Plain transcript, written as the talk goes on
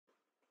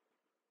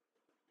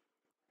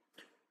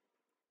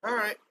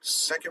Alright,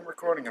 second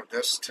recording of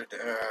this today,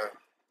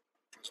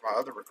 because my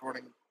other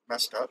recording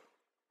messed up.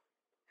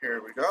 Here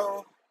we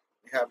go.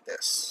 We have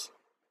this.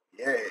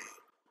 Yay.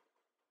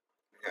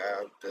 We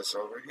have this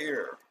over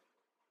here.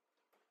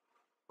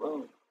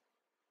 Woo.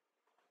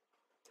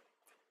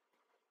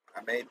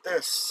 I made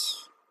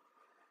this.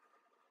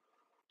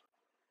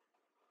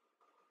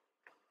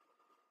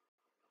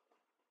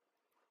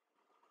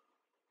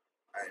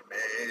 I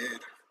made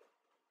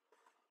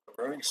a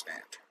brewing stand.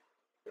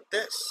 With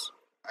this,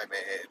 I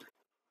made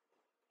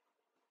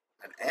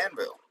an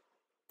anvil.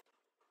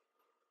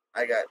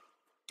 I got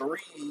 3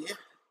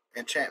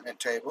 enchantment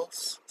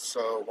tables,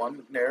 so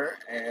one there,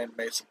 and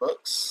made some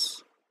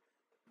books.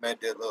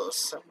 Made a little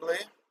assembly.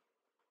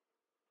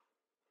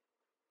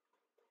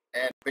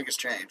 And the biggest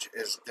change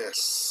is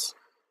this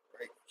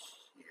right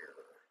here.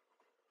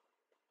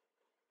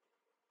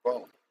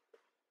 Boom.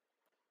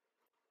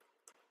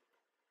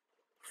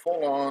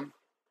 Full on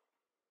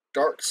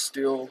dark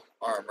steel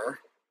armor.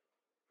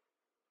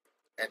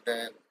 And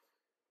then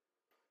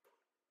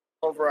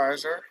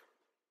pulverizer,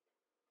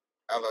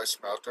 alloy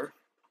smelter,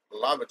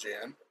 lava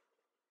gen,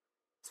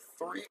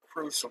 3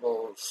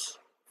 crucibles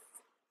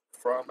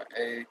from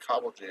a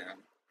cobble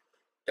gen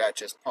that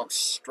just pumps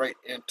straight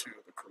into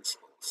the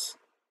crucibles.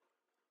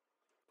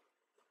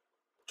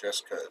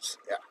 Just cause,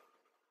 yeah.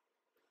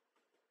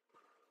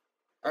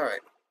 Alright.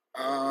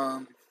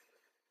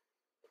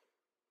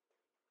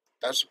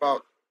 That's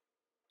about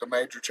the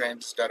major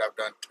changes that I've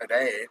done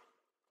today.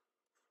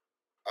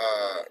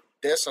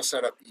 This I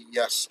set up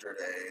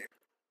yesterday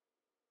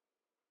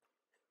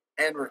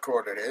and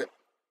recorded it,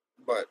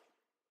 but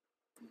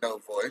no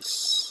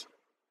voice.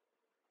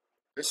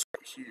 This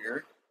right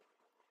here.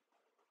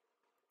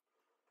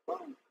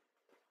 Boom.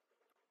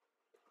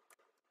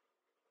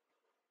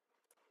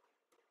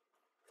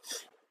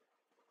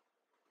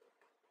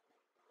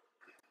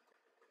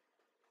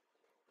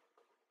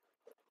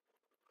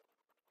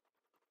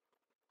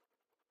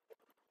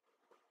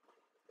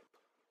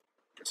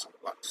 Get some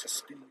blocks of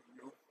steel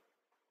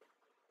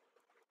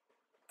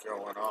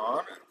going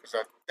on, because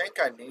I think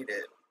I need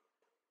it.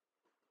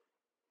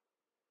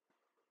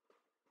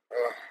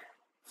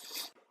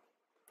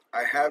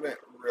 I haven't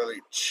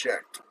really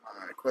checked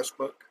my quest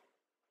book.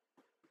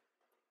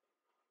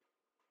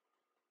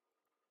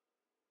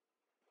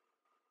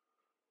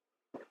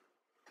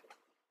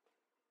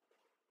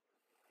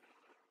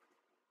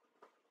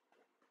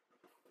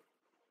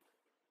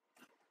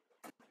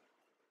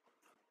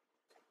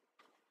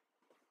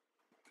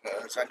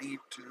 Because I need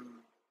to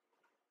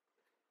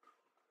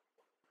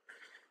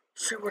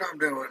see what I'm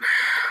doing,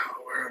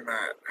 where I'm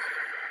at.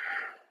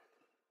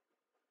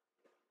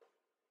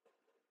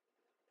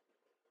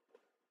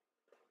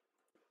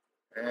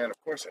 And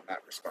of course I'm not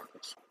responding.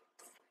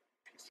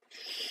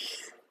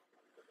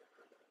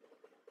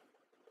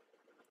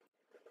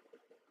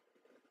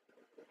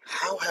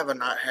 How have I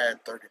not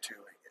had 32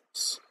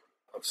 ingots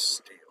of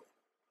steel?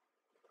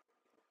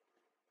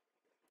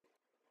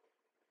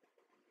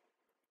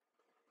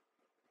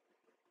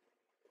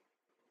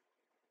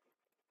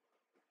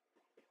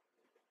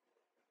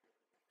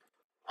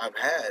 I've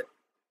had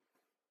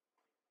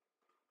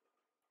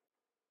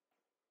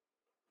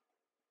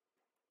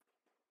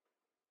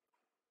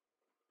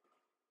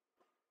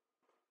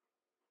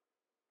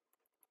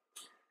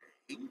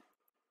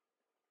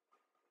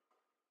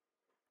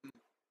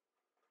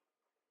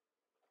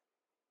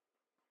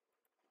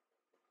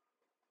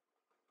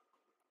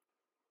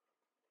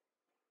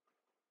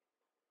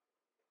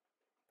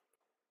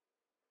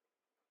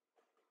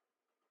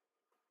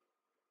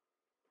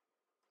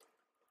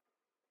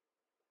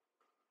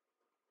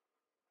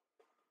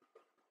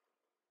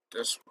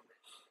this one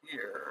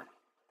here.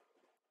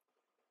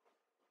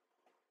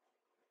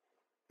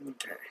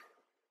 Okay.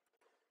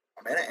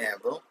 I made an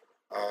anvil.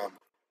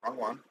 Wrong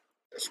one.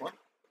 This one.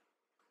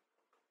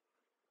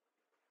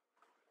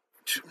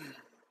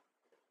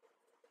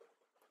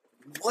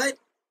 What?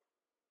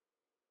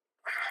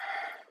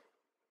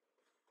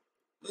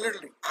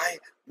 Literally, I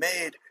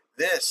made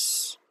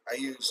this. I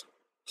used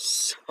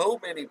so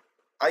many.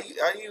 I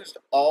used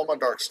all my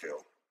dark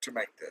steel to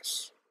make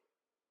this.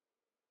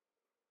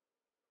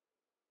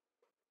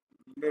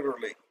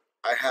 Literally,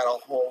 I had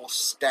a whole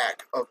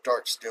stack of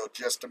dark steel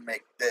just to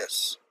make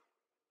this.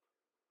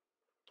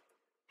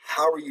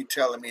 How are you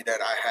telling me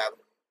that I have?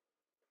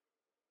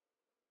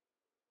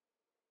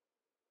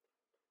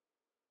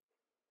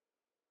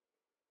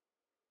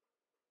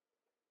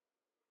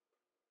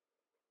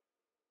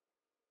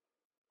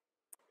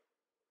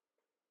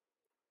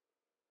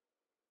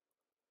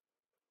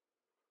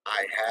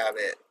 I have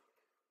it.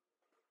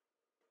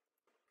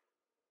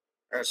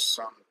 There's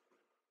some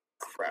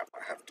crap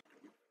I have to do.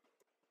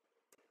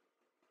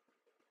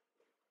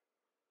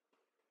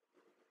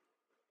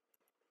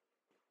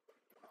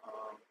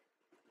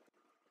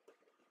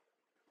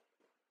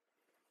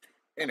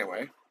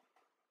 Anyway,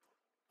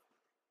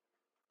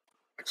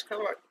 it's kind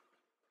of like.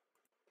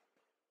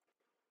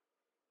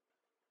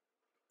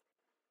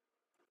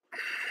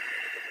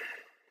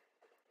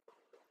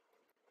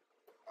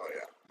 Oh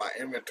yeah, my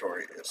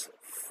inventory is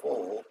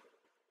full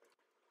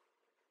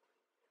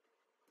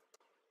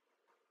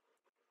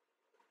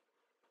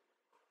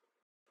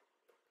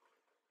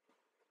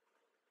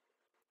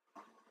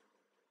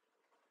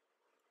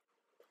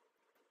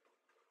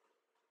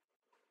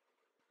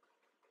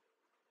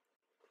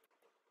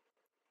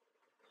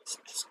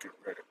Let's just get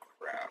rid of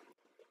crap.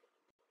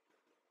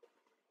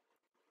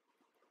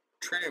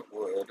 Tree of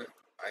wood,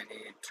 I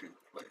need to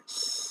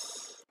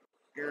place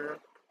here.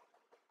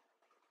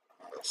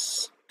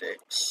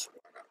 Sticks,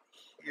 one up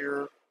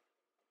here.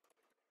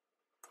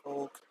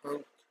 Coal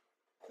coat.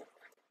 Oh,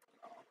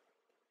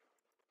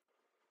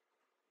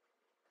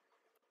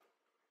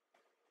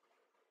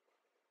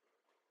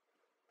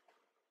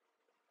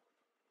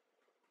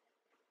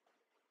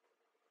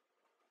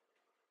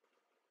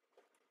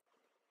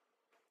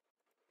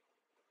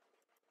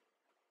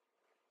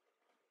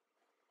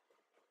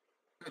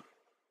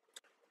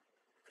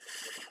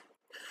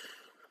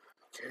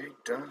 okay,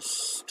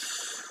 dust.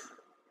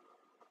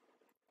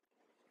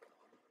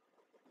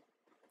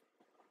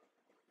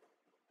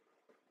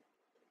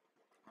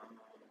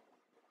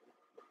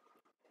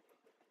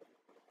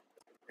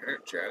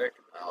 Energetic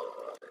alloy.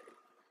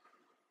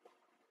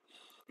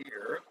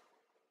 Here.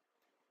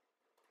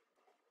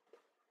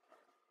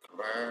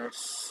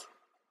 Glass.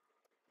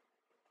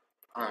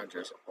 I'm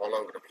just all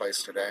over the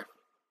place today.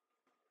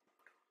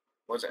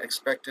 Wasn't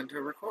expecting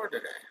to record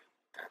today.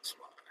 That's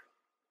why.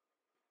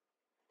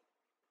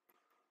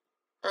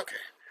 Okay.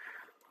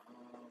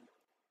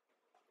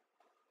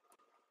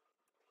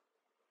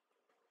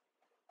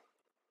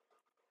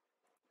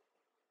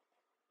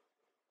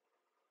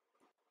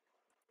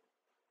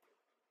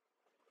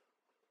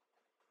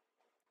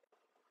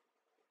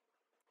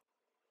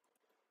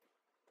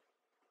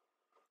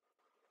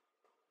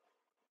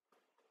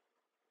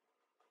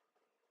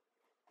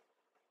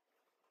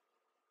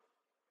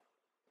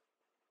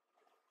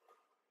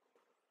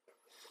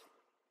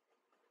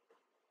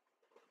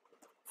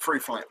 Free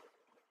flint.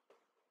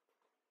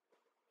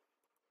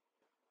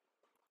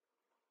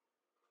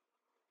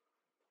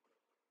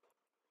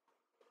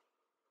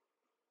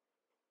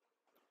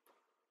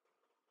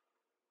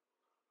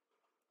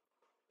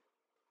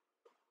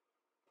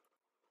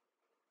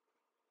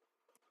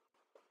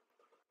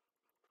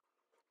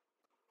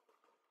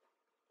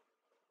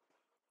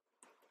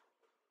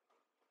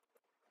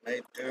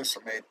 Made this,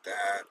 I made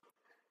that.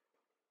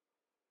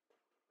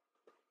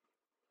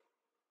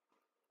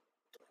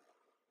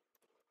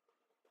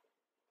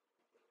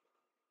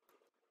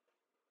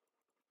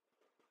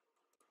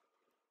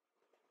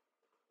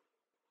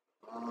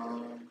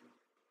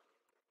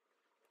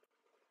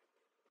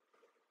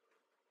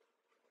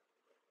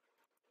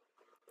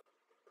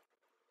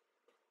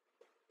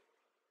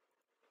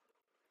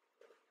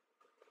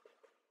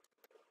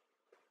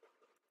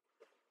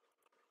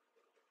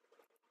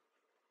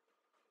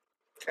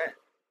 Okay.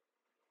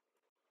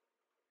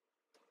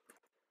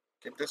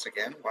 Get this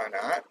again, why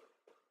not?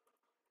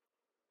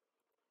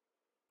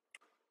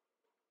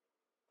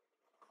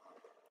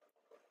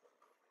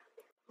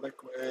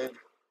 Liquid.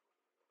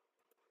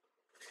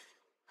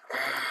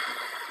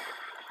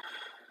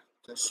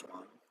 This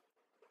one.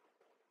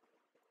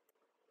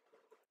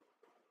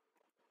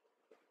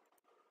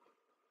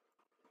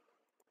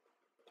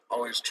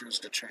 Always choose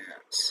the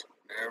chance.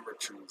 Never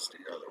choose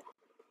the other one.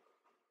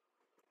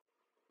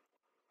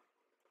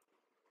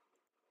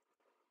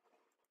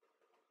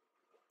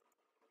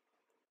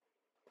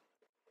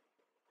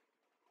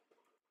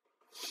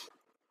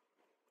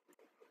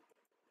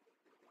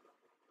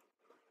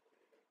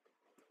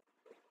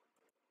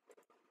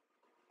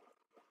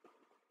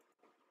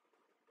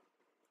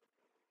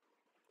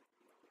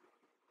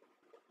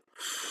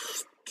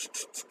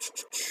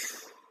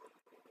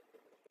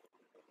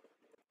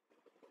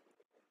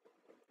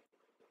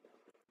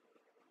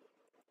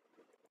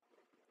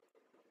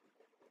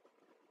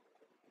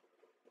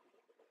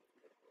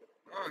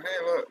 Oh, hey,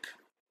 look.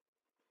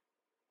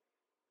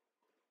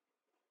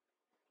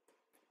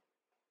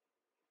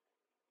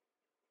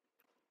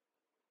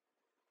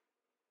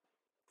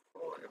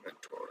 Full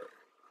inventory.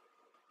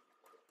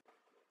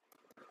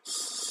 Let's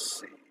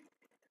see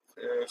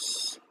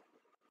this.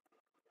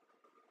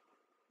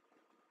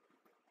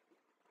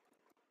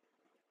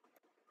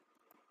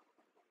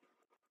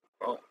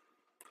 Oh,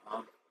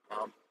 um,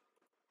 um.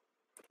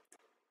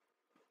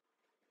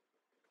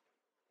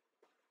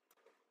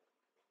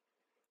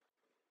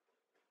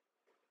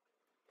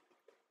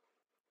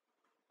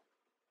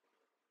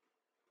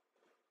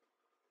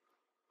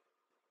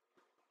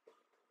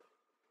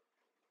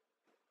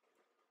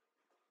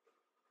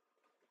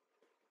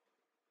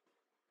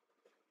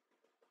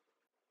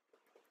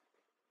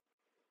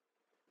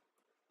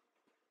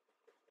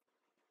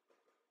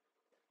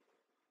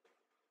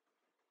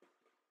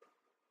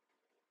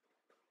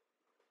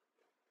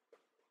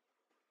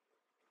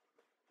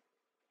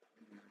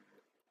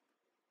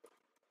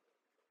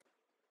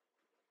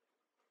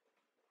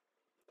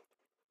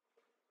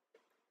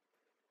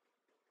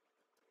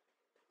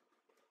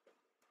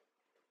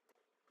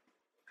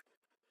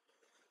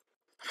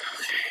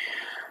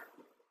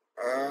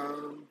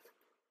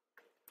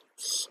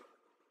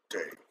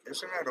 Steak.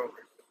 Isn't that over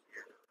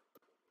here?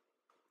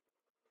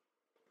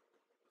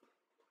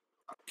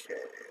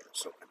 Okay,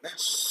 let's open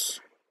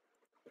this.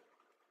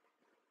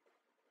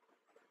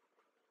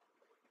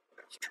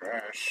 That's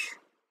trash.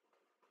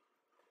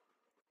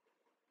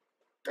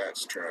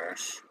 That's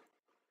trash.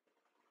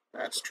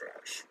 That's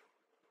trash.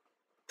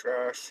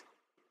 Trash.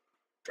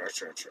 Trash,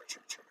 trash, trash,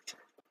 trash,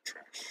 trash,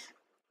 trash.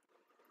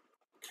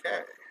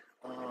 Okay.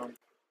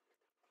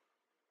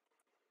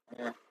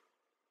 Yeah.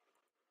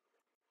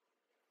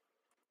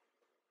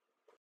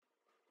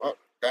 Oh,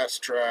 that's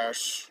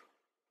trash.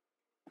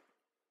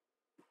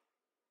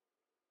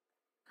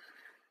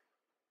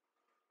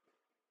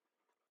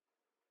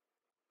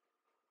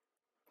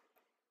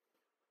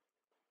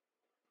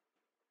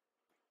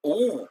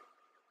 Ooh.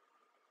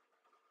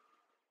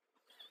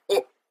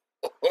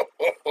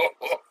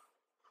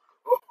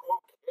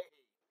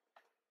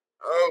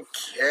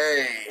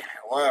 Okay.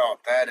 Well,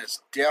 that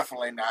is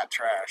definitely not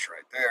trash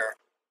right there.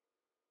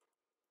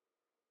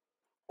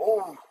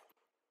 Oh.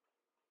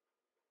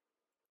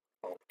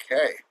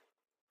 Okay.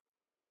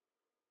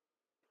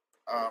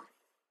 Um.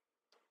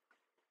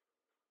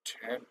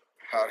 10.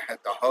 How the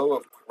hoe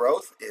of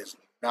growth is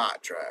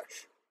not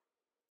trash.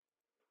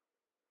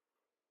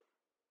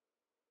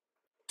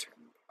 10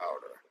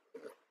 powder.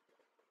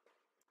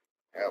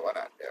 Yeah, why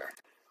not there?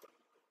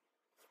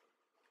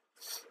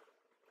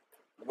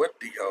 With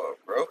the hoe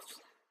of growth.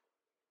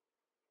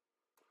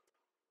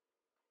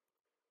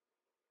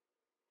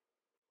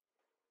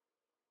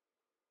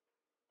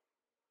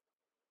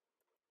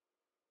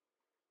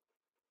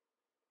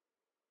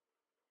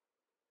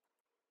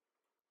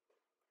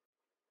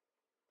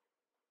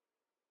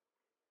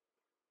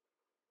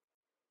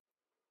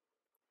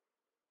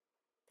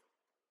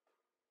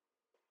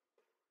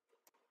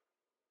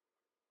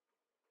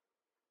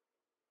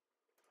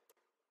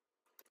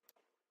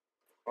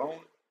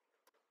 Boom,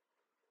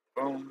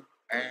 boom,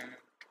 and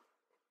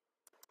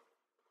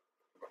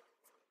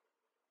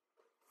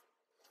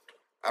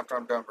after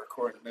I'm done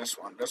recording this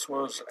one, this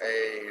was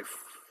a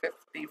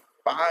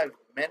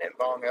 55-minute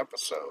long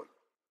episode.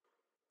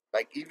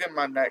 Like even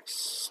my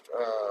next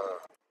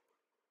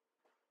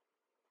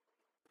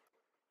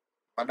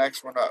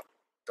one up,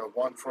 the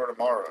one for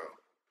tomorrow,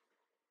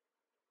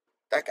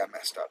 that got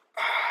messed up.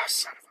 Ah,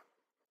 son of a.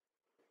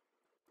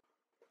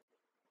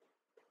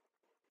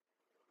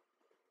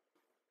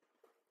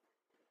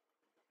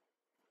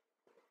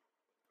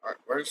 All right,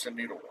 where's the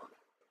needle one?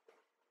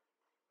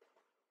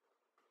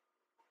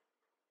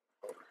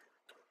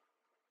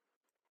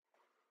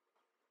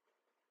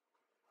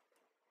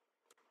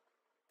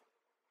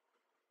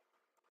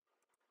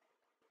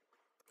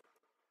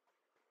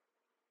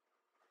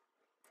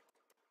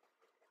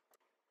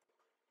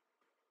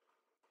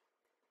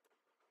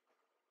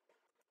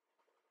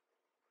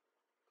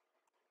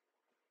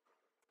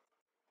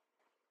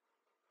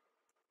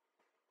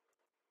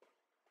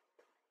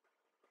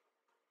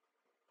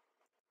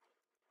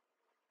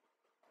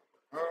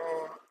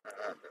 Oh,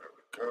 and there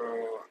we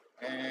go,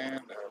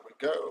 and there we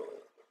go.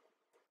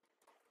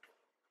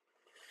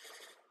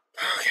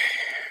 Okay.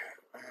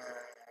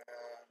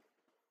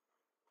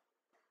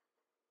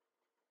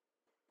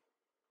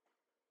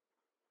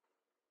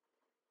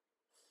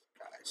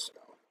 Sky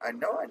stone. I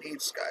know I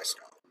need sky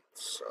stone,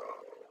 so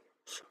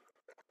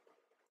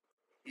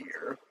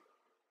here.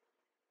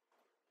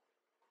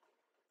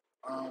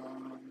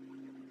 Um.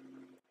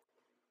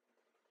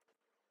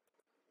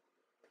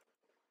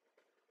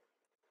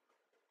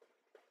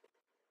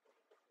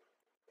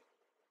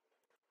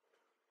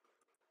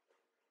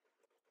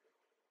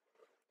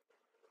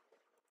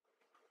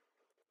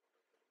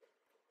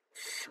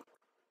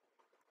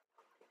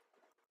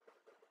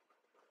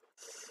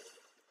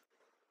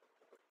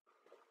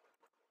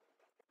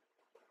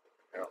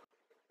 Yeah,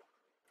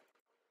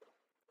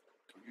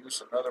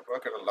 use another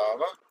bucket of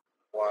lava.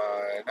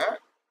 Why not?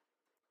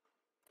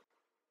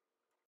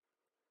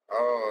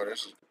 Oh,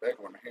 this is the big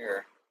one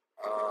here.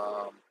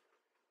 Um,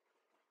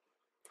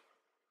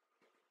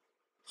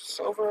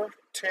 silver,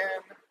 tin,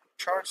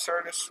 charge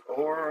service,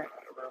 or a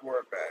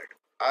reward bag.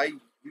 I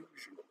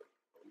usually.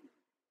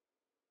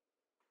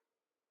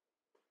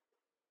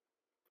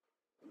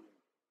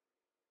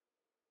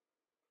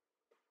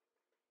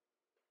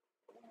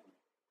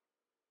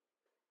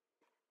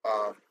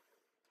 Um,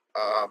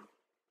 um,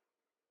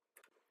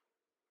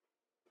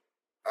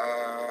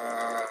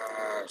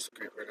 let's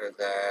get rid of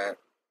that.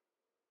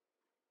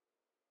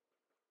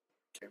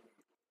 Get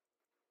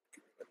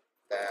rid of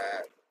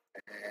that.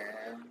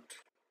 And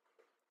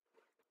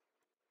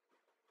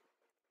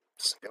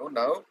still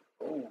no.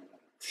 Oh,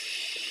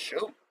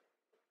 shoot.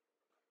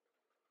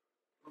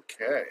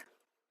 Okay.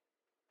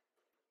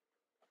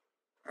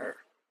 Alright.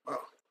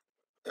 Well,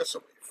 this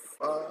will be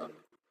fun.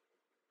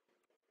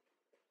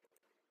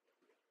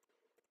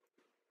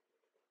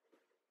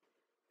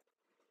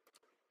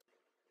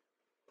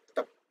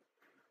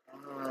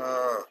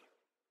 Uh,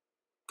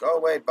 go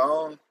away,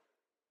 bone.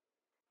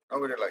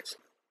 Nobody likes it.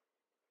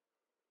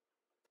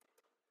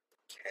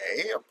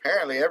 Okay,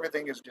 apparently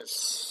everything is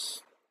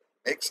just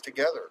mixed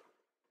together.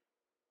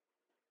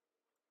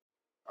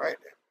 Alright.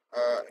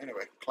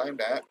 Anyway, claim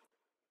that.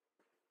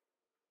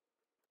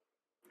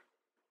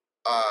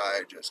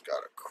 I just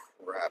got a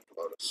crap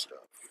load of stuff.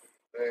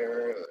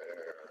 There.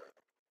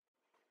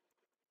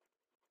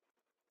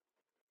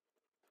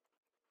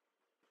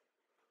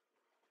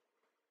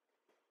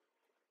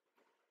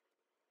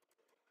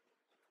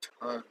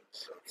 Tons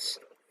of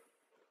stuff.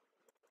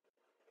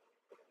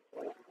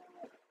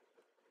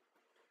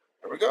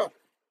 There we go.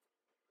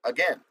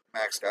 Again,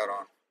 maxed out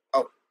on.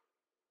 Oh,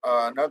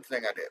 another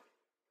thing I did.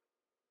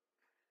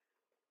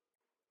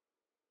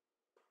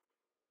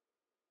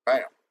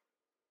 Bam.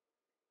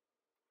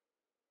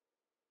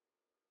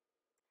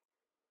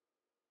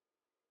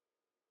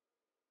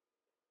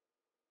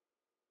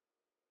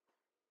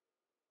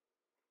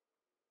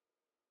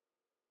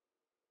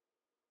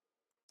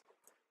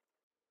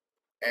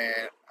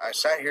 And I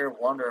sat here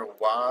wondering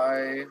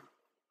why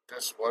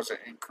this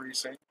wasn't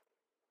increasing.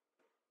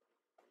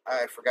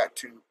 I forgot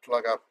to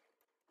plug up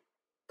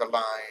the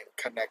line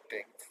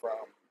connecting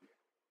from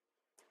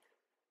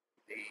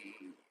the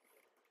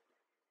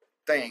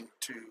thing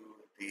to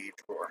the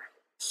drawer.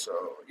 So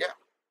yeah.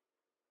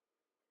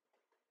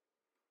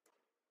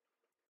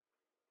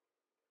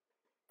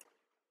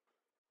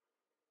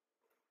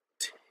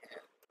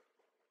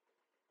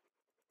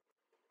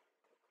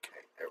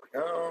 Okay, there we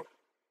go.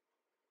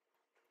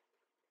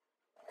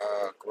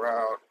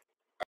 Grout.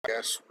 I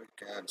guess we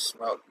can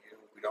smelt you.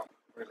 We don't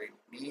really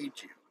need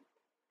you,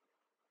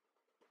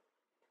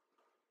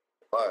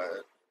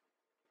 but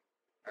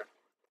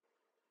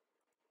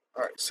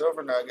all right.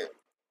 Silver nugget.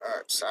 All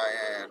right.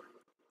 Cyan,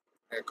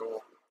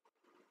 nickel,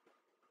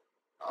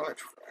 knowledge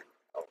fragment.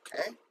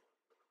 Okay.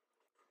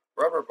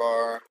 Rubber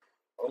bar,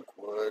 oak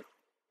wood.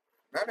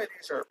 None of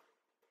these are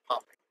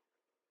popping.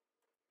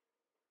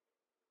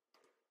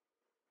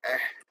 Eh,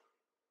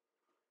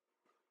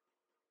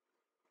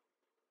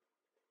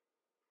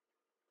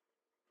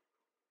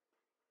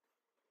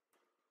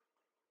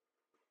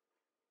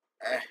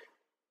 eh.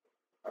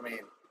 I mean,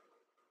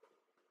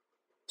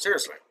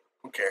 seriously,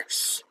 who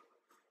cares?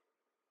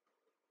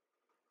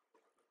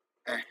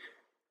 Eh.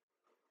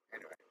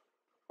 Anyway,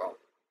 well,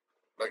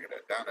 look at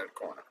it down in the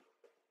corner.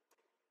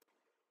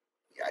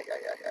 Yeah, yeah,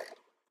 yeah, yeah,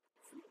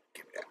 yeah.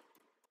 Give me that.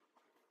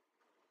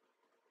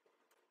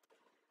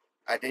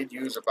 I did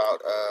use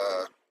about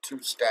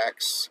 2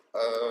 stacks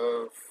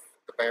of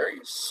the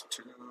berries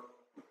to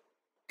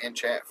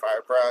enchant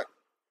fire prot,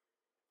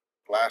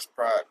 blast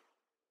prot,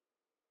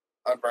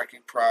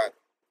 unbreaking prot,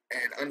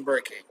 and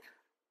unbreaking,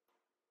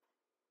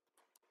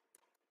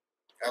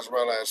 as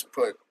well as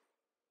put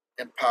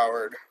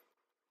empowered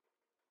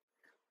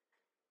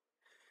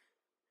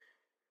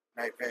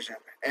night vision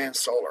and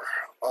solar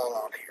all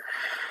on here.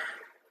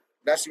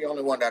 That's the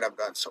only one that I've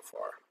done so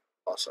far.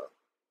 Also,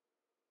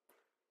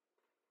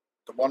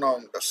 the one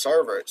on the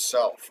server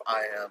itself,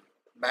 I am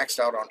maxed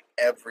out on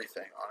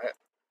everything on it.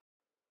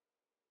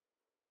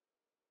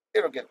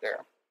 It'll get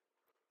there.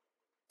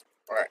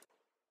 All right.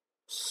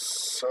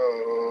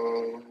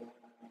 So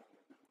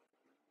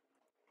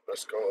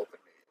let's go open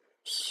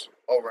these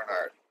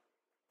overnight.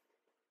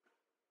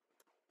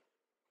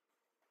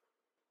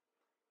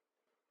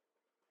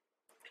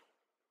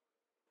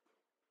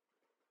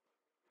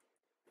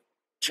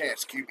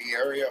 Chance QB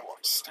area.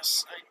 What's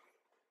this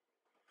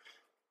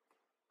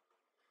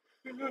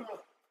thing?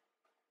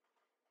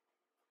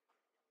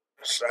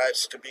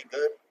 Decides to be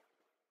good.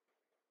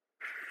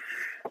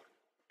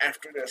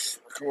 After this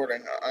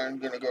recording, I'm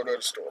gonna go to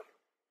the store.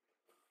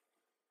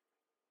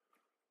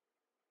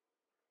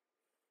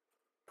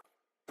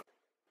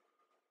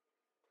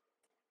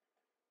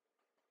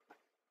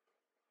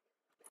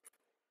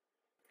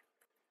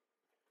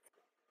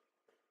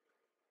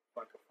 If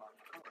I can find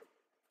my card.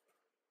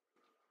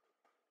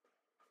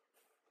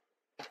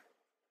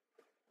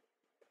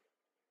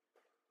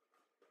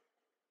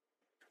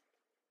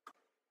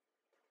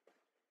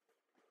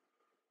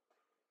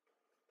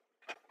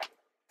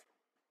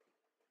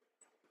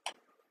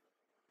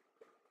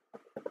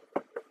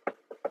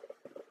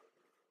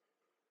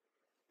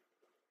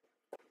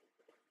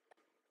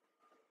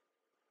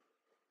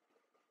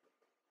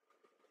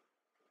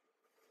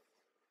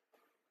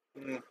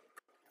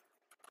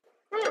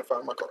 I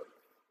found my card.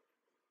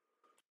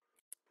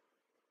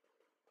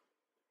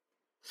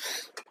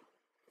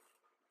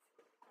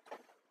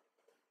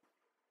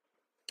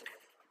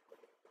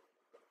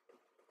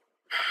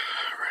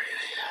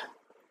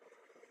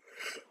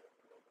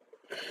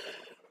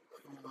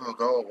 Oh,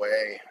 go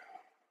away.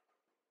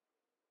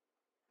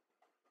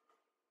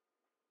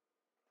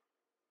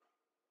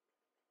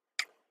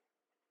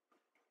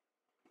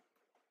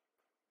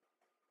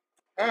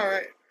 All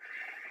right.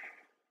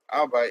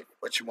 I'll bite.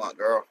 What you want,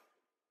 girl?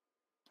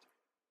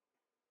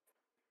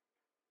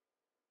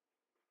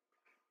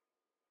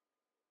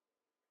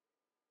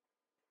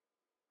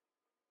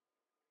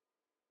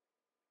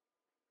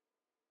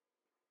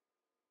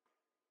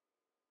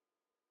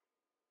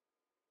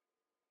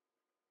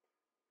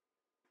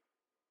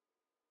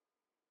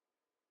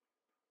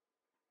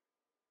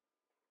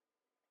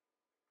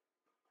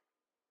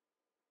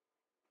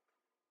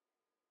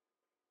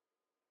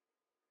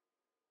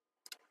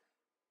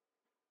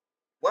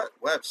 What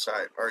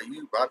website are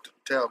you about to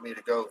tell me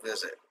to go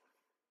visit?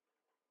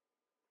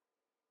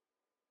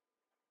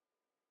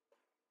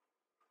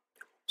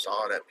 It's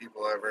all that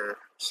people ever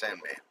send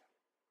me.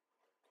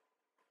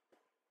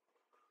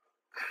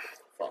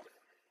 From.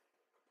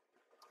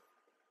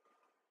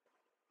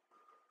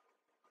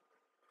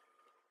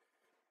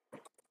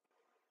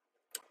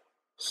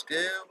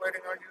 Still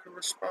waiting on you to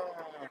respond.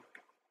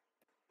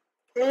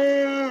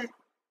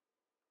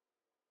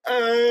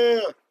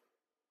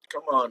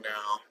 Come on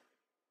now.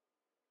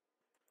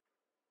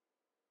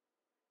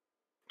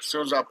 As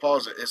soon as I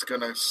pause it, it's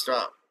gonna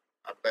stop.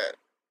 I bet.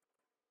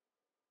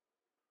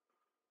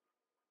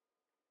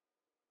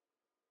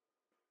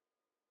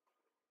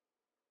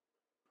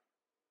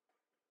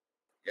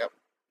 Yep.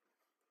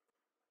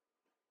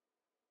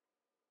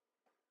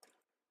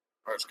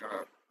 Or it's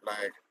gonna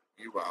lag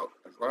you out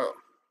as well.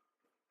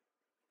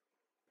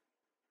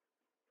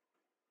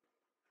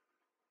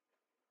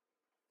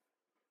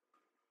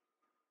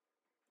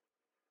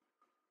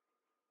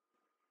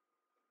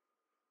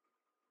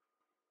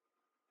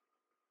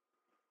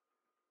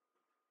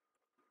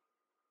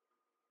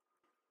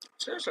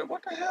 Seriously,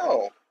 what the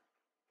hell?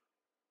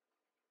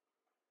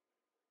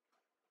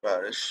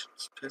 Bro, this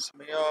shit's pissing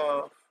me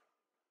off.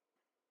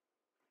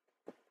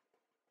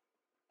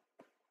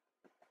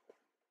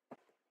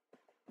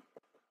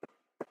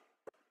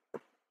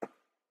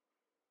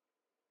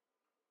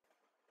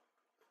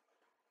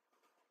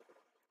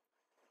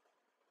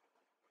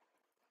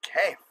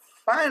 Okay,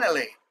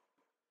 finally.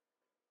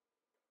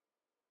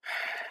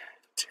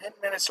 10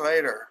 minutes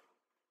later.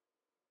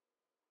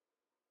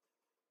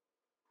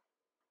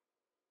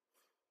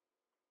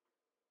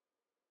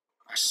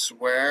 I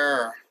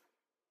swear.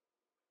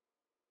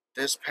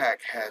 This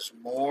pack has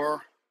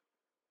more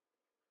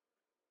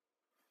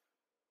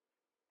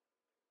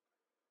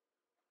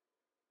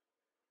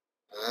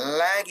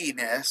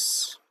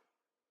lagginess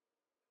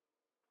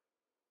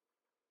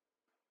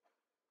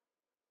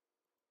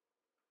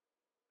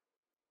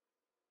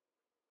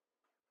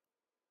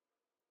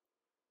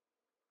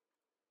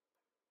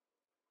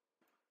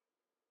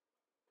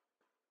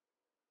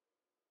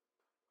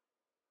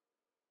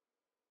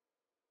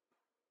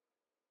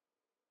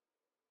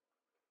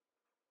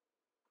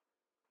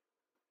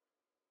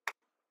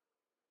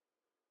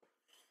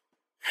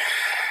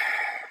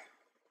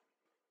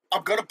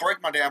I'm gonna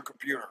break my damn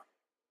computer.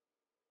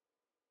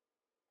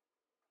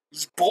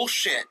 This is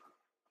bullshit.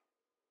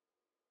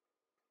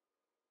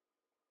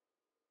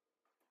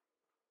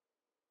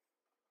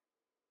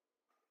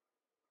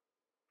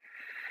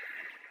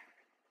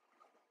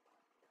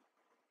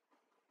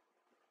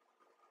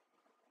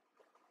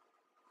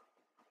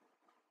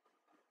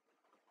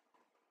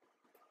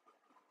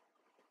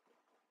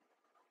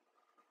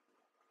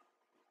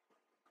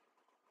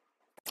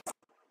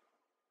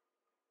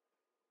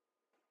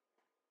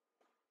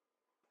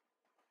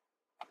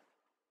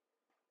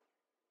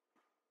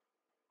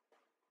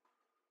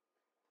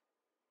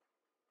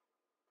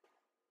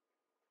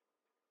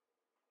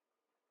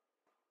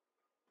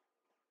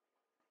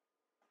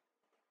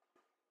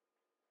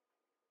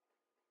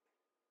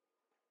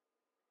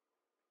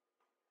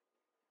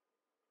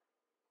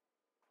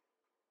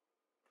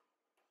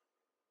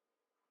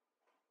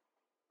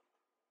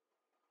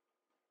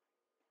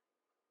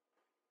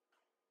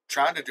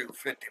 Trying to do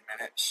 50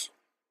 minutes.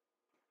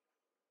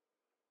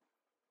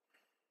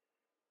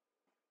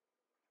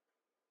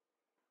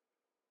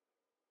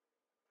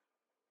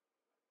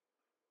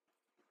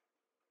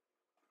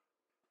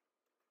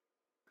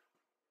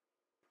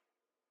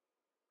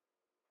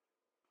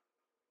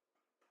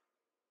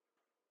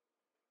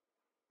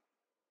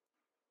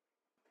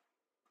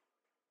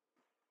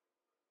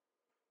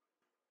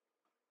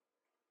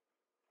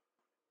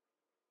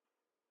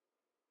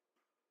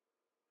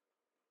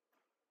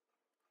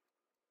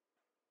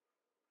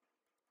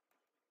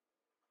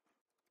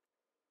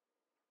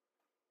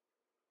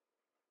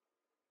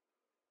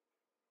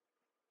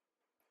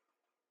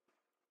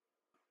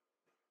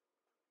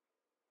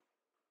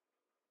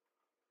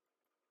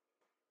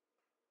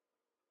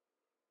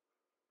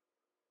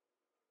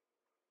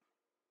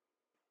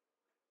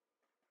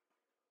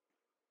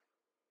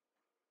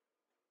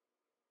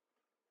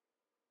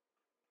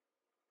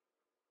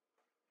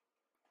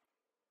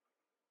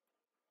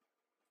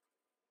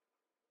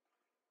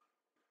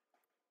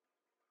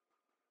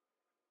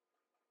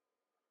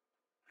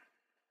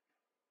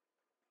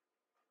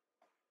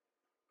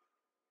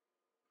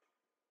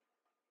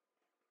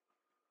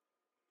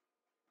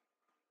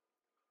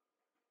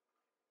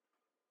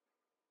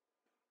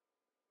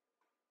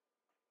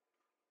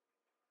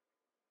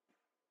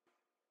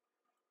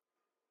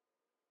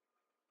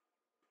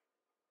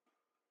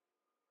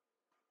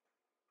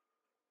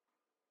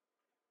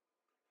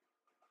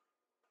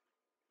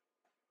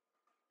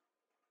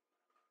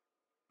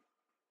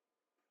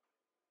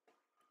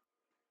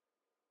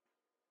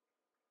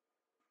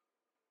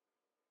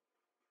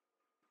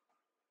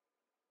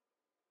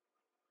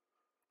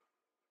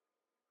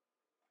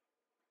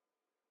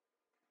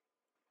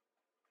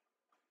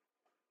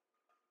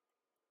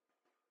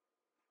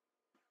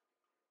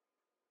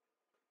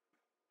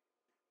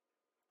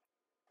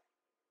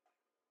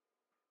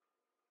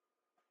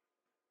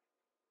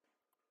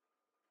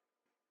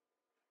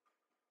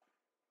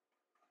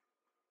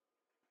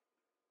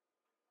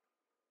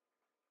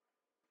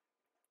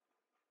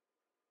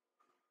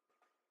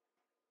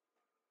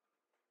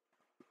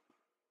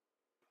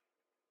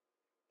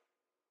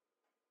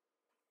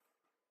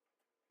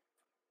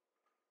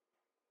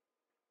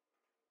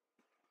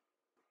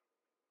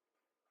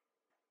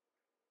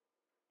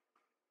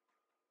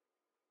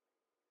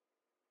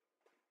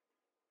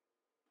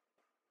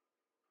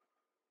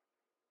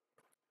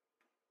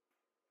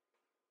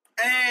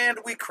 And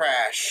we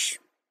crash.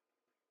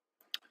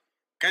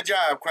 Good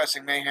job,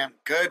 Questing Mayhem.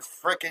 Good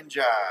frickin'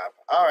 job.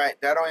 Alright,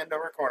 that'll end the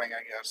recording,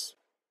 I guess.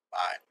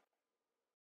 Bye.